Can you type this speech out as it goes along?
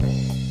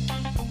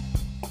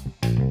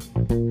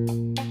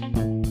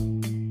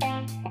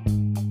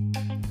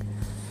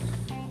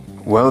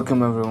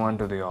Welcome everyone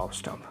to the Off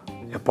Stump,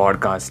 a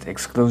podcast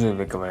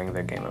exclusively covering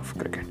the game of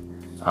cricket.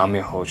 I'm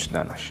your host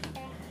Dhanush.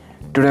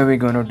 Today we're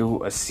going to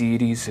do a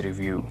series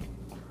review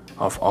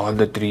of all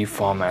the three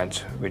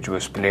formats which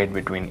was played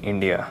between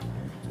India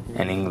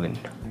and England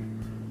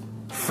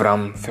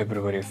from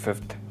February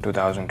 5th,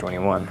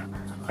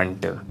 2021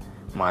 until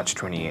March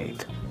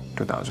 28th,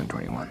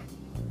 2021.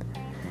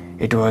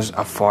 It was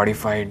a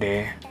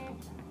 45-day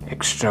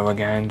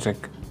extravaganza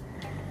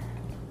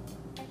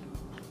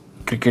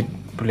cricket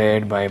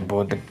played by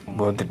both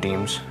the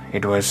teams.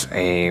 It was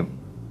a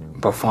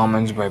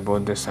performance by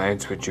both the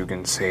sides which you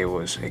can say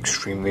was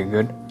extremely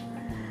good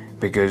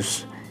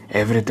because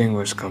everything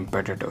was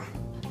competitive,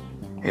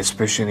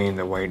 especially in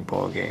the white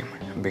ball game,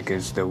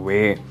 because the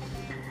way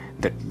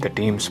that the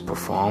teams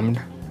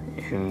performed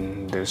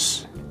in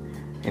this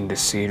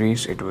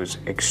series, it was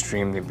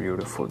extremely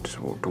beautiful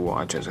to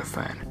watch as a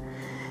fan.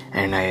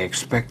 And I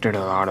expected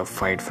a lot of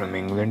fight from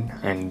England,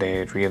 and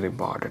they really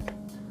bought it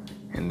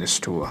in this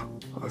tour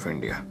of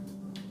India.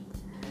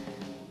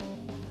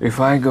 If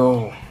I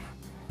go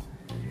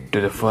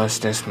to the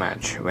first test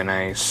match, when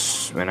I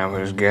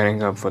was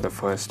gearing up for the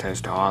first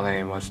test, all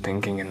I was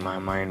thinking in my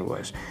mind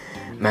was,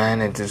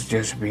 man, it has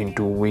just been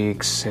 2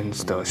 weeks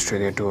since the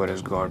Australia tour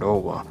has got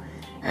over,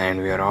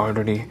 and we are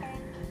already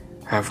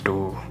have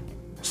to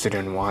sit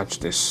and watch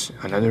this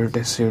another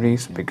test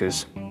series,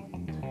 because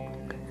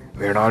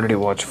we had already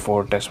watched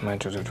 4 test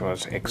matches, which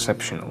was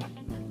exceptional,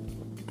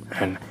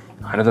 and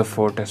another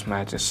 4 test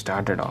matches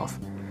started off.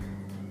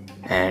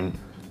 And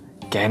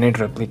can it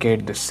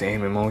replicate the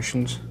same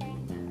emotions?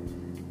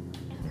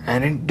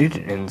 And it did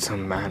in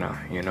some manner,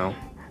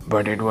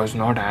 but it was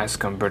not as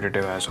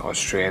competitive as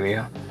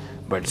Australia,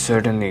 but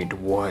certainly it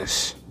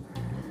was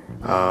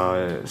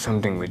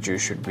something which you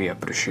should be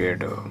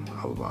appreciative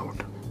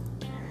about.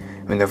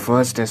 When the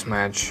first test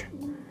match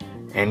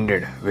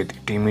ended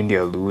with Team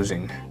India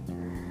losing,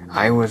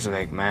 I was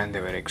like, man,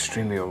 they were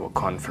extremely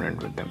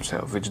overconfident with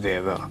themselves, which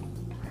they were.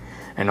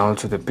 And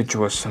also the pitch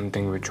was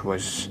something which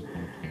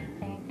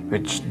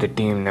the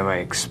team never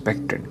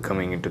expected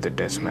coming into the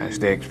test match.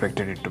 They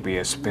expected it to be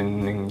a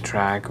spinning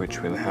track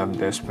which will help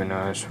their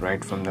spinners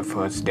right from the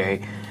first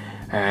day,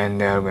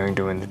 and they are going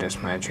to win the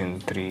test match in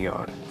 3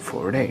 or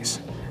 4 days.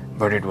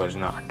 But it was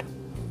not.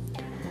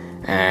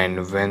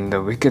 And when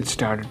the wickets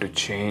started to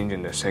change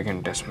in the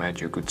second test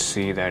match, you could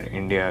see that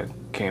India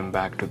came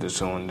back to the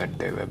zone that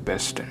they were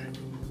best in.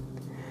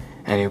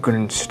 And you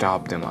couldn't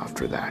stop them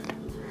after that.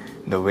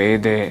 The way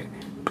they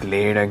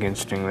played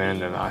against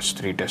England in the last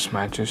 3 test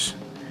matches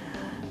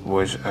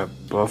was a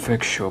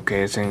perfect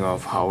showcasing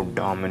of how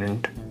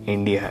dominant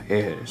India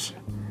is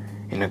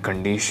in a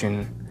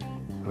condition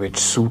which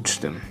suits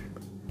them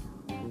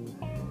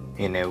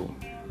in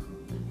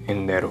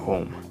their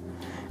home.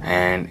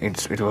 And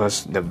it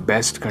was the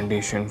best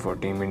condition for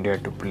Team India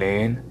to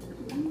play in.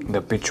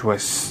 The pitch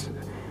was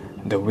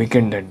the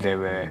wicket that they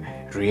were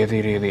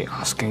really, really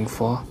asking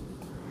for,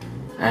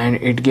 and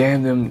it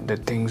gave them the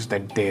things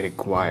that they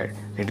required.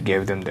 It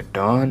gave them the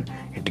turn,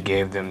 it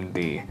gave them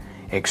the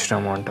extra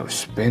amount of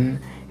spin,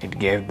 it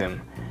gave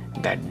them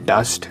that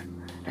dust,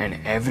 and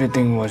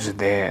everything was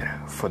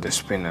there for the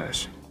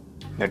spinners.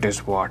 That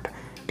is what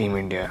Team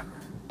India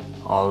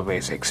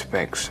always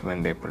expects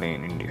when they play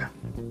in India,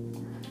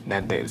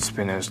 that the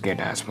spinners get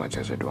as much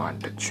as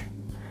advantage.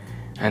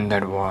 And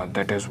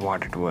that is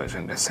what it was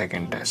in the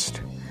second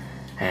test.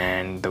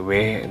 And the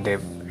way they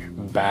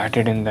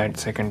batted in that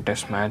second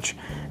test match,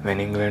 when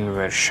England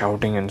were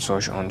shouting on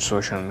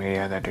social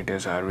media that it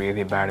is a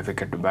really bad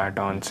wicket to bat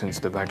on since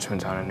the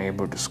batsmen are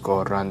unable to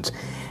score runs,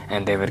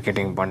 and they were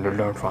getting bundled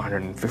out for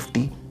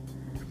 150,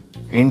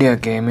 India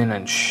came in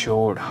and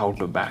showed how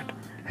to bat.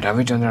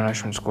 Ravichandran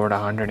Ashwin scored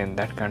 100 in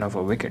that kind of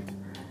a wicket.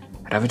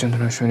 Ravichandran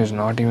Ashwin is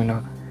not even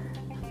a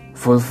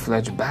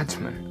full-fledged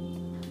batsman.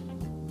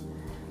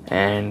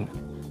 And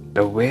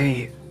the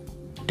way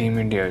Team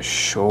India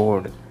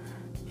showed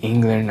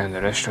England and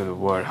the rest of the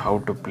world how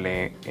to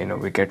play on a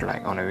wicket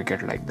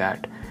like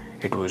that,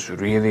 it was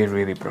really,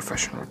 really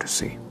professional to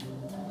see.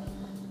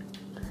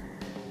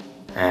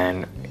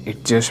 And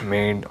it just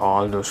made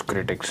all those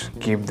critics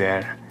keep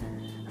their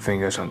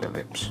fingers on their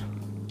lips.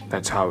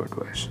 That's how it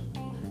was.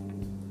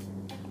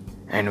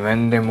 And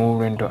when they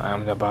moved into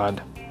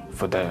Ahmedabad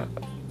for the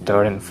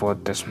third and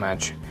fourth test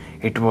match,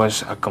 it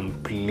was a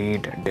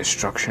complete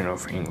destruction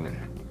of England.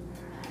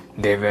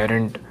 They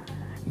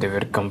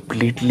were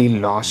completely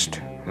lost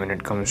when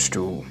it comes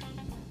to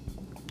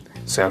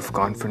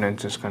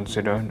self-confidence is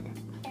concerned,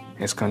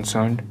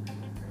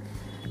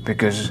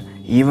 because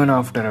even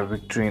after a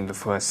victory in the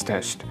first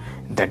test,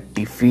 that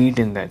defeat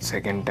in that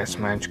second test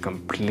match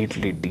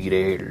completely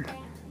derailed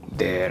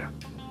their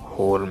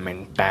whole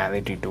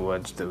mentality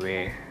towards the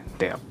way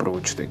they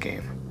approach the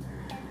game.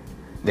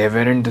 They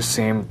weren't the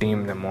same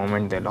team the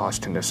moment they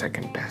lost in the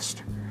second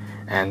test,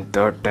 and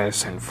third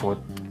test and fourth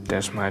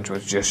test match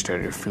was just a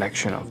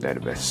reflection of their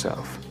best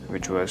self,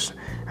 which was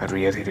a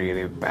really,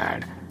 really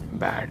bad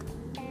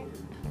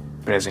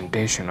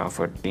presentation of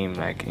a team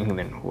like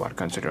England, who are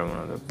considered one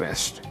of the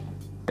best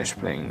test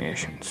playing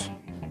nations.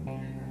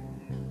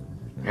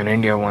 And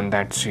India won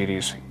that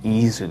series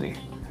easily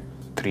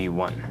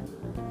 3-1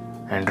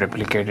 and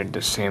replicated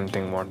the same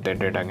thing what they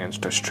did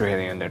against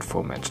Australia in that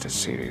 4-match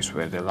test series,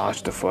 where they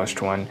lost the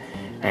first one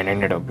and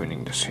ended up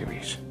winning the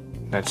series.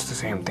 That's the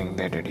same thing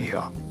they did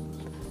here.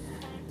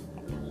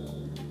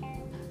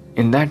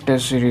 In that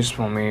test series,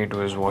 for me, it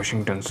was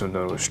Washington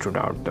Sundar who stood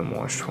out the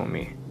most for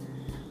me,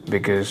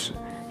 because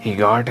he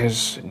got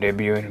his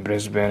debut in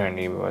Brisbane and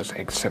he was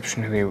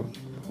exceptionally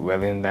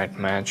well in that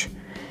match,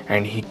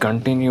 and he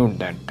continued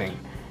that thing.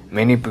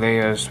 Many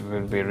players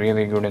will be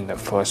really good in the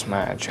first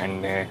match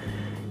and they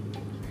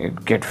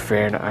get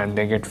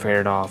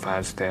faded off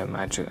as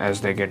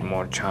they get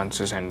more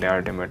chances and they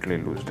ultimately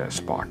lose their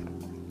spot.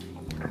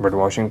 But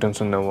Washington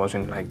Sundar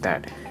wasn't like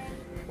that.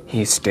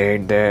 He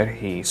stayed there,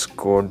 he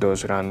scored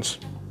those runs,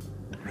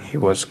 he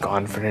was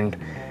confident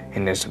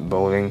in his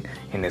bowling,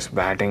 in his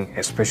batting.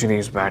 Especially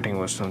his batting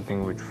was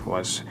something which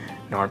was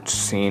not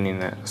seen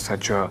in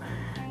such a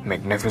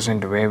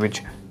magnificent way,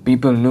 which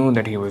people knew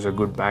that he was a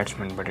good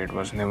batsman, but it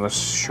was never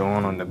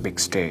shown on the big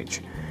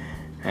stage.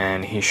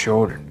 And he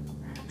showed it,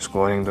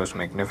 scoring those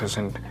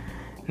magnificent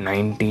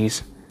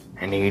 90s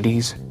and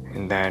 80s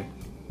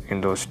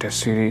in those test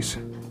series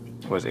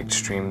was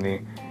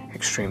extremely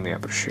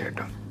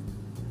appreciated.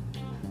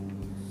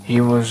 He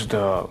was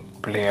the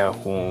player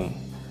who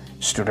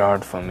stood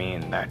out for me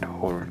in that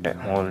whole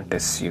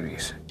test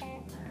series,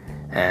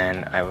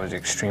 and I was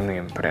extremely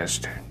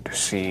impressed to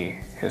see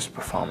his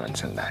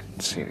performance in that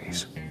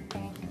series.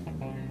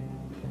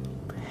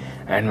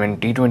 And when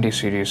T20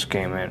 series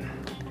came in,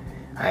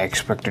 I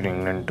expected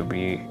England to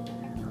be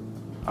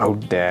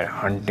out there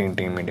hunting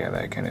Team India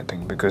like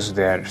anything, because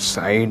their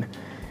side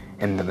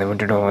in the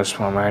limited overs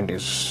format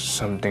is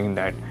something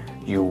that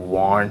you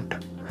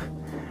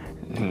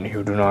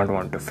do not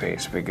want to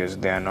face, because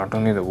they are not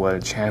only the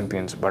world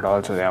champions but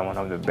also they are one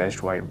of the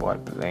best white ball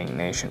playing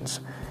nations.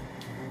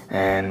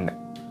 And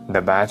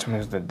the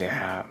batsmen that they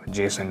have,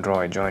 Jason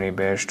Roy, Johnny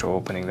Bairstow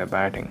opening the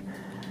batting,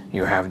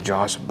 you have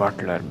Josh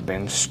Buttler,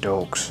 Ben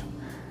Stokes,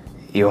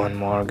 Ewan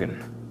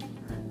Morgan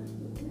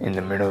in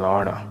the middle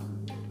order,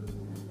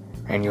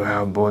 and you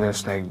have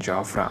bowlers like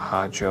Jofra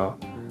Archer,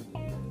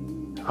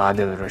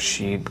 Adil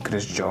Rashid,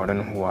 Chris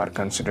Jordan, who are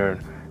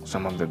considered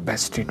some of the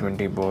best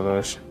T20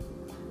 bowlers.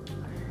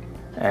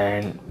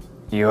 And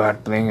you are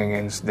playing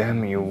against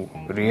them, you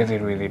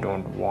really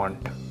don't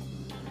want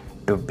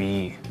to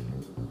be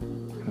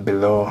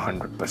below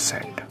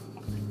 100%.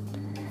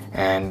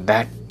 And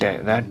that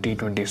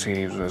T20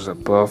 series was a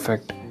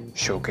perfect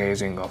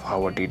showcasing of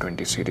how a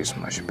T20 series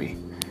must be.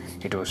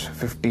 It was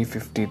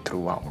 50-50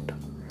 throughout.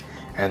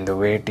 And the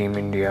way Team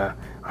India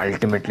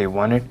ultimately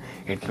won it,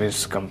 it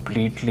was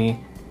completely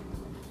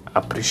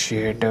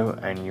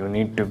appreciative, and you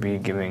need to be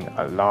giving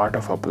a lot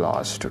of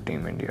applause to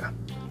Team India.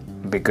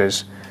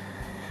 Because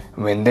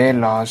when they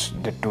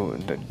lost the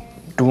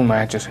two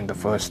matches in the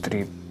first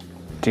three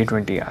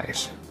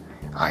T20Is,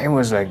 I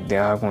was like, they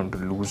are going to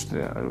lose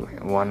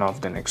one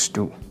of the next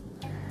two.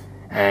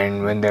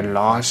 And when they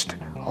lost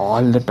almost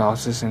all the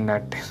tosses in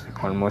that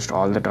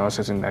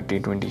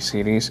T20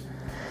 series,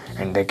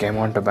 and they came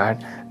on to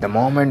bat, the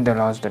moment they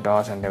lost the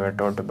toss and they were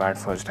told to bat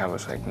first, I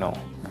was like, no,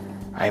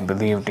 I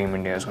believe Team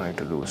India is going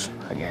to lose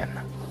again.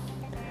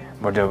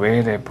 But the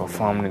way they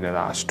performed in the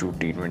last two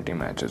T20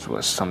 matches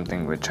was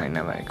something which I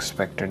never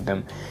expected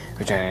them,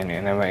 which I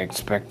never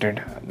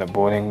expected the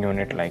bowling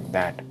unit like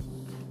that.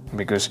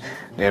 Because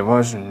there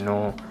was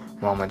no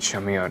Mohammad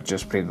Shami or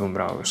Jasprit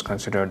Bumrah, who was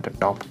considered the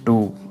top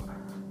two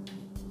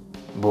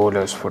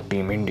bowlers for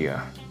Team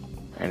India,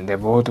 and they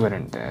both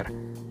weren't there.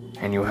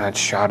 And you had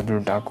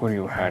Shardul Thakur,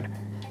 you had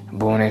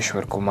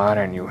Bhuvneshwar Kumar,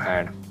 and you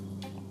had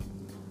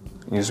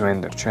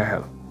Yuzvendra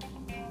Chahal.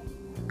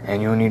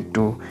 And you need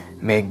to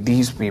make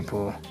these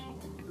people,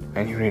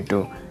 and you need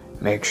to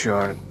make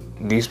sure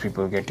these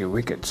people get you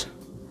wickets.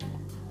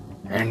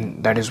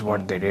 And that is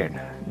what they did.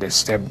 They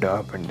stepped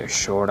up and they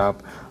showed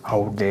up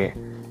how they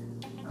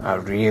are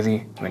really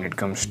when it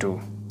comes to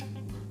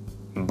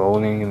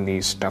bowling in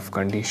these tough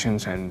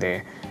conditions, and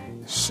they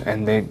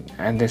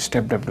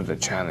stepped up to the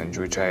challenge,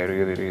 which I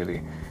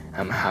really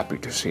am happy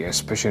to see.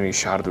 Especially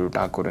Shardul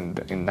Thakur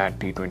in that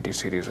T20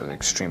 series was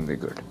extremely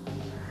good,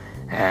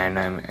 and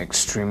I'm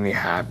extremely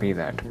happy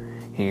that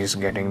he is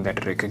getting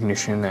that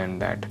recognition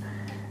and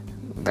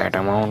that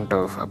amount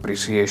of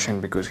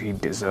appreciation, because he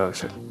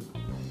deserves it.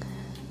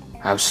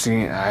 I've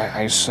seen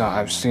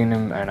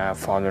him and I've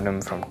followed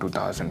him from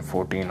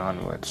 2014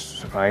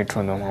 onwards, right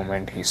from the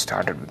moment he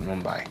started with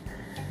Mumbai.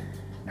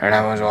 And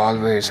I was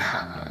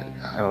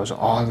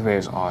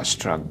always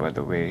awestruck by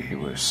the way he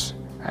was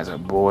as a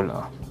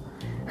bowler.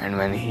 And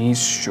when he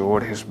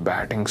showed his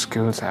batting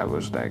skills, I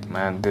was like,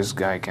 man, this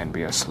guy can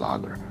be a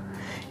slugger.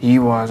 He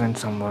wasn't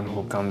someone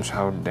who comes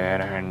out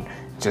there and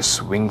just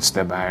swings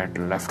the bat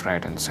left,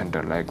 right and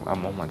center like a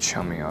Mohammad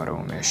Shami or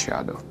Umesh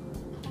Yadav.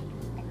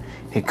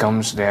 He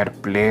comes there,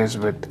 plays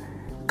with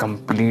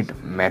complete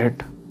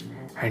merit,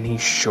 and he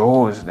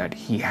shows that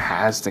he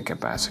has the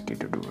capacity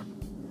to do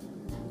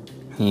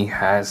it. He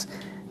has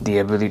the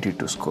ability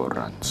to score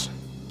runs,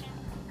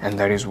 and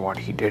that is what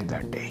he did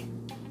that day.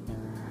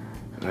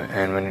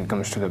 and when it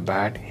comes to the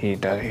bat, he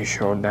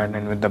showed that,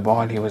 and with the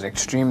ball he was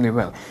extremely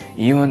well.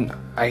 Even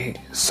I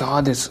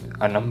saw this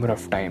a number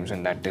of times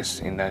in that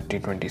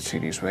T20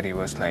 series where he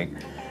was like,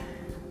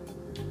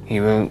 he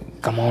will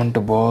come on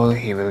to bowl,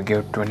 he will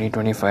give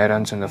 20-25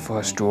 runs in the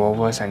first 2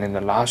 overs, and in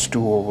the last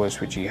 2 overs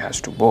which he has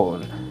to bowl,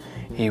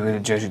 he will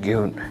just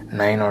give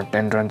 9 or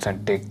 10 runs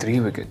and take 3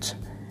 wickets,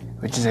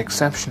 which is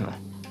exceptional.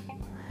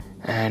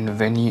 And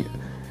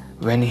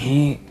when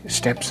he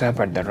steps up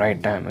at the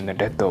right time in the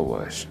death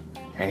overs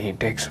and he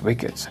takes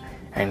wickets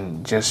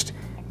and just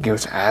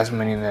gives as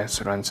many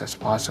less runs as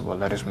possible,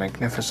 that is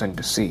magnificent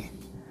to see.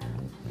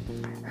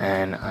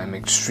 And I'm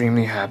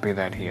extremely happy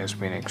that he has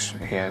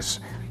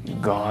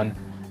gone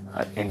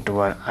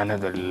into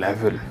another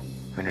level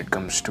when it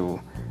comes to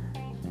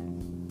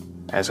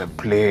as a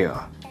player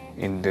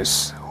in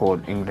this whole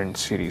England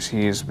series.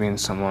 He has been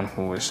someone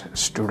who has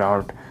stood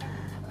out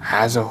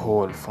as a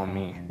whole for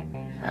me,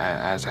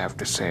 as I have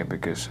to say,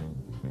 because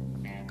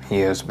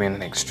he has been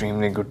an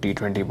extremely good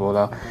T20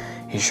 bowler.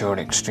 He showed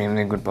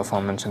extremely good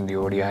performance in the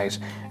ODIs,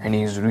 and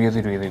he is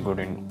really, really good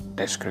in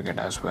Test cricket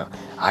as well.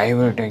 I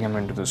will take him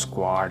into the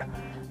squad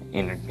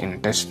in a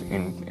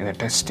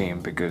test team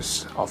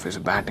because of his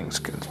batting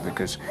skills.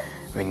 Because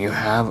when you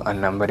have a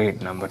number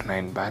 8, number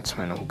 9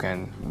 batsman who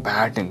can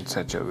bat in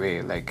such a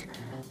way like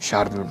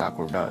Shardul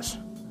Thakur does,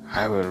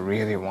 I will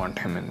really want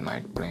him in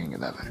my playing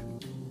 11.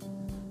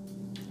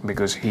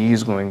 Because he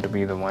is going to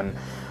be the one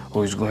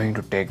who is going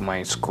to take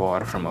my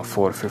score from a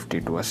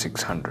 450 to a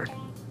 600.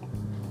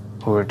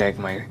 Who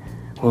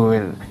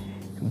will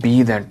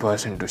be that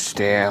person to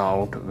stay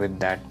out with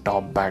that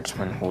top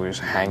batsman who is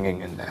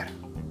hanging in there.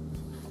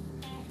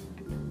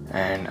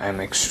 And I'm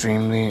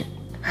extremely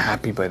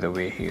happy by the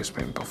way he has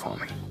been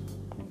performing.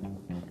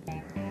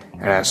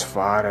 And as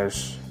far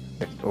as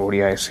the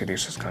ODI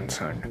series is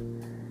concerned,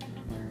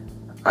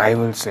 I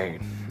will say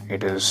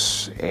it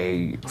is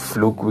a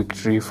fluke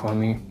victory for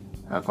me,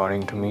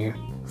 according to me,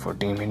 for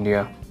Team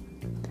India,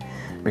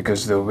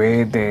 because the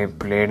way they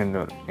played in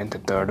the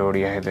third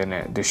ODI,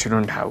 they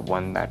shouldn't have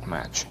won that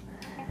match.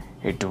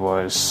 It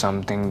was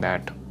something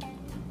that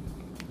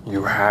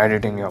you had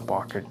it in your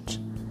pockets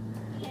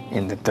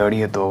in the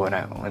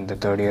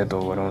 30th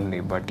over only,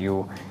 but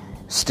you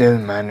still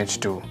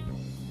managed to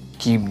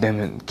keep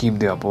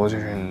the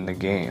opposition in the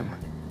game,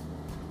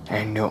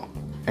 and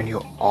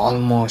you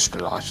almost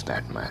lost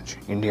that match.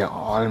 India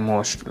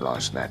almost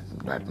lost that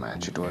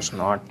match. It was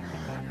not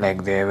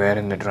like they were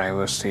in the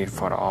driver's seat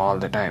for all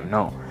the time.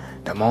 No,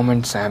 the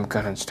moment Sam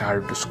Curran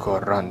started to score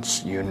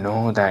runs, you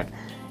know that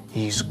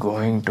he's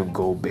going to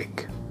go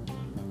big,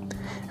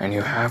 and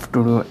you have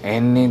to do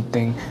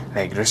anything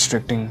like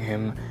restricting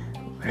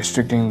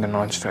the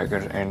non-striker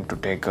and to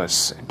take a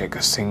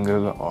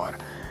single, or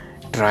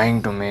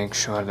trying to make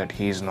sure that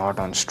he's not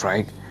on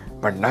strike,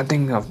 but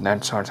nothing of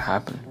that sort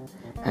happened.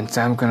 And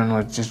Sam Curran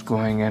was just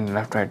going in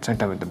left, right,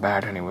 center with the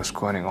bat, and he was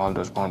scoring all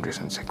those boundaries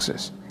and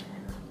sixes,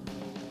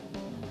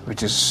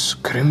 which is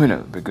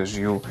criminal because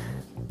you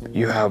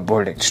have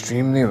bowled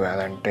extremely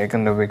well and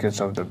taken the wickets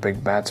of the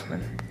big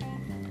batsmen.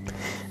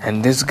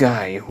 And this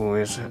guy, who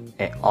is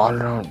an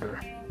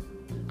all-rounder,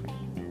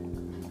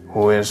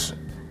 whose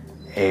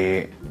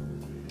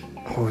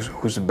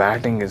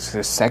batting is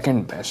his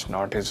second best,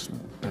 not his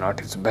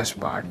best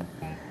part,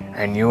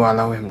 and you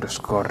allow him to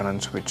score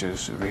runs, which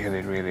is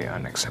really, really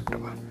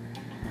unacceptable.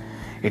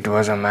 It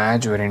was a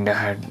match where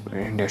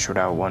India should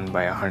have won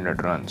by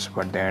 100 runs,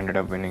 but they ended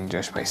up winning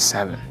just by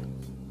 7.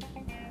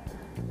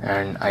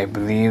 And I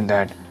believe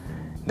that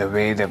the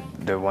way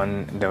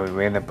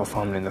they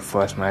performed in the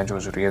first match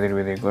was really,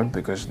 really good,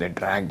 because they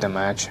dragged the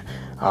match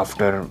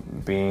after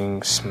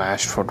being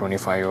smashed for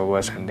 25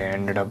 overs, and they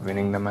ended up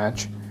winning the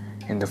match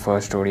in the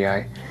first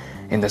ODI.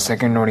 In the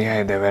second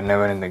ODI, they were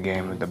never in the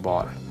game with the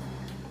ball.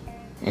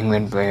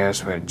 England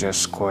players were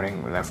just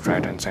scoring left,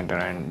 right and centre,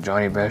 and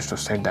Johnny Bairstow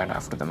said that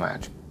after the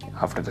match,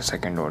 after the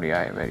second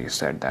ODI, where he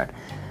said that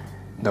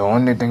the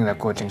only thing the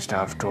coaching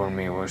staff told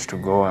me was to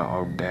go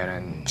out there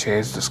and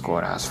chase the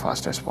score as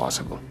fast as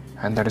possible,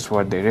 and that is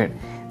what they did.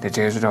 They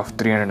chased it off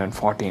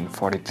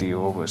 43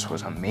 overs.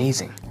 Was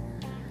amazing,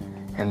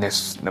 and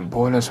the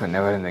bowlers were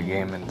never in the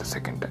game in the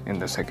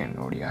second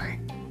ODI.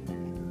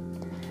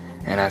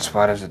 And as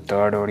far as the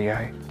third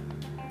ODI,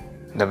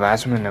 the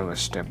batsmen never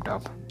stepped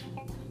up.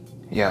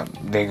 Yeah,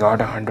 they got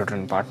a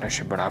 100-run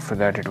partnership, but after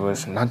that it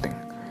was nothing.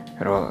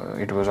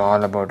 It was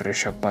all about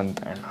Rishabh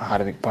Pant and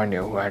Hardik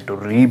Pandya, who had to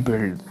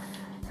rebuild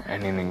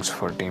an innings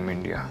for Team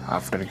India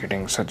after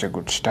getting such a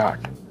good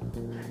start.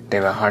 They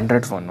were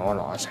 100 for no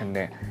loss, and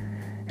they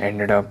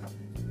ended up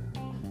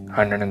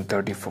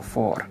 130 for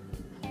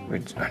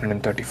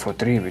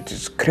 3, which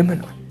is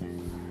criminal.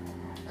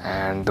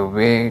 And the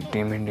way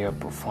Team India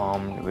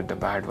performed with the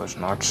bat was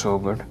not so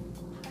good.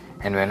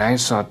 And when I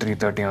saw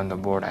 330 on the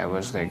board, I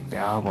was like, they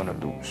are going to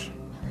lose.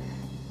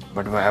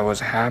 But I was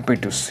happy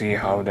to see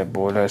how the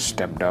bowlers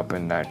stepped up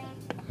in that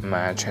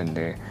match, and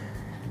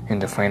in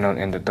the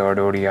third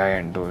ODI,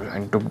 and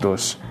took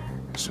those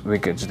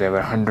wickets. They were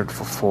 100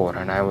 for 4,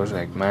 and I was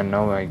like, man,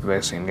 now I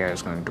guess India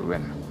is going to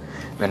win.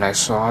 When I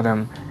saw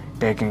them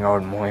taking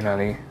out Moeen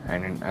Ali,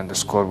 and the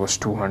score was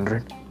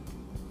 200,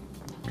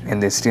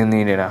 and they still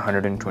needed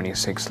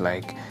 126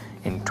 like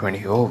in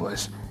 20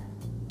 overs.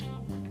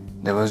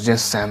 There was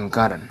just Sam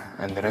Curran,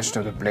 and the rest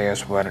of the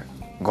players were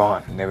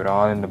gone. They were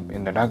all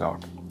in the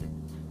dugout,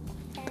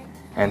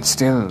 and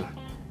still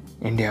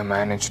India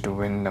managed to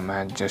win the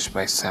match just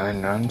by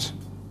 7 runs.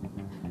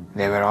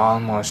 They were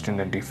almost in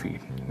the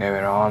defeat. They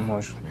were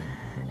almost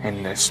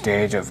in the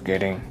stage of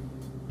getting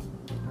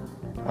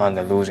on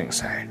the losing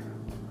side.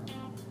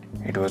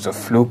 It was a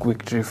fluke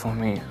victory for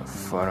me,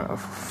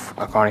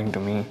 according to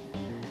me,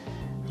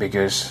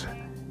 because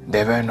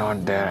they were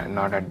not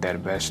at their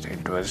best.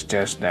 It was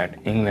just that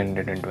England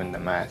didn't win the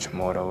match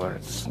more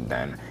overs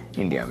than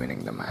India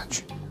winning the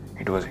match.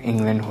 It was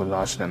England who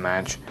lost the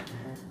match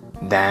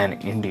than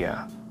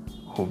India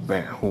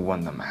who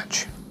won the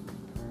match.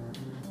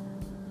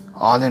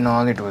 All in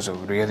all, it was a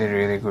really,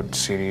 really good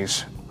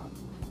series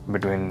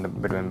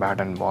between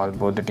bat and ball.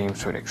 Both the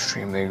teams were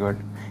extremely good,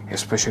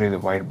 especially the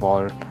white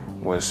ball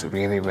was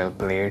really well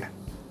played,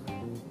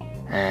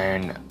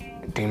 and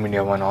Team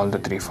India won all the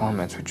 3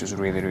 formats, which is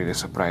really, really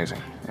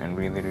surprising and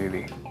really,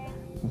 really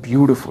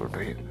beautiful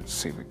to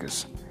see,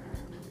 because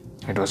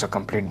it was a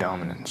complete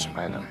dominance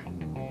by them.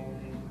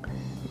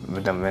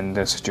 When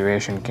the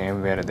situation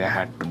came where they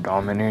had to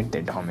dominate,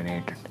 they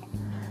dominated.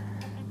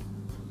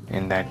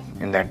 In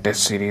that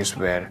test series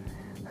where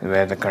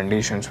the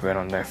conditions were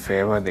on their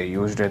favor, they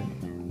used it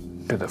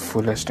to the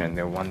fullest and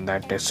they won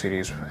that test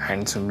series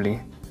handsomely.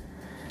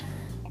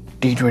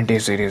 T20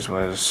 series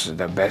was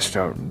the best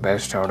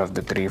out of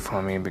the 3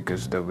 for me,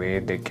 because the way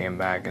they came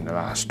back in the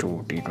last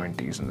 2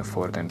 T20s, in the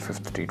 4th and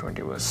 5th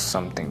T20, was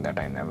something that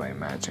I never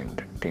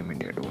imagined Team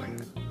India doing.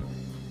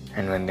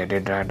 And when they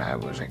did that, I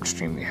was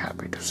extremely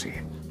happy to see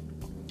it.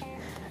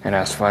 And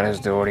as far as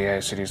the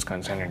ODI series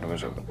concerned, it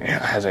was,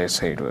 as I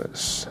say, it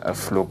was a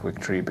fluke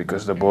victory,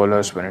 because the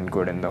bowlers weren't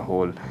good in the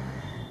whole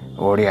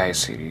ODI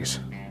series.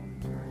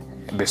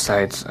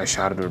 Besides a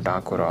Shardul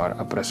Thakur or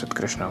a Prasidh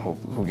Krishna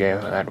who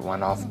gave that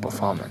one-off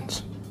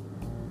performance.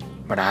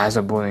 But as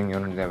a bowling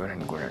unit, they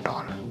weren't good at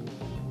all.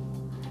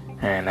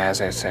 And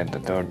as I said, the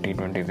 3rd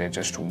T20, they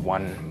just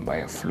won by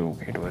a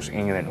fluke. It was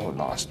England who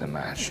lost the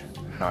match,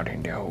 not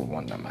India who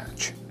won the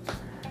match.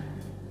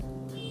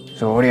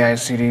 So ODI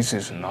series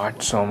is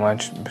not so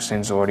much,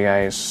 since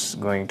ODI is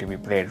going to be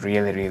played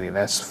really, really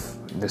less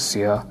this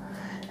year,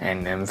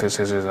 and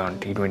emphasis is on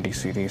T20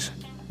 series.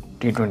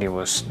 T20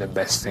 was the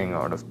best thing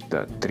out of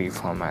the 3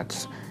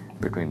 formats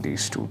between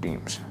these 2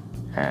 teams,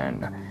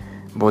 and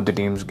both the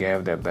teams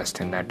gave their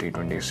best in that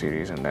T20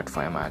 series in that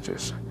 5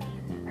 matches,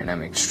 and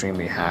I'm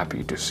extremely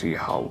happy to see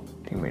how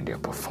Team India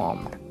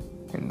performed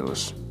in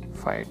those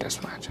 5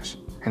 test matches,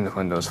 in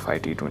those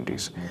 5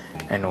 T20s,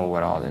 and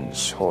overall in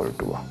this whole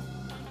tour.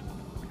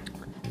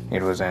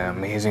 It was an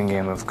amazing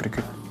game of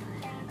cricket,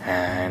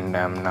 and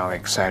I'm now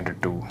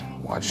excited to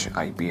watch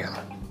IPL,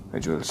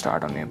 which will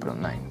start on April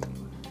 9th.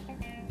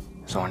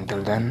 So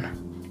until then,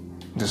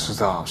 this is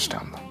the Off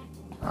Stump.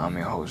 I'm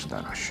your host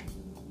Dhanush.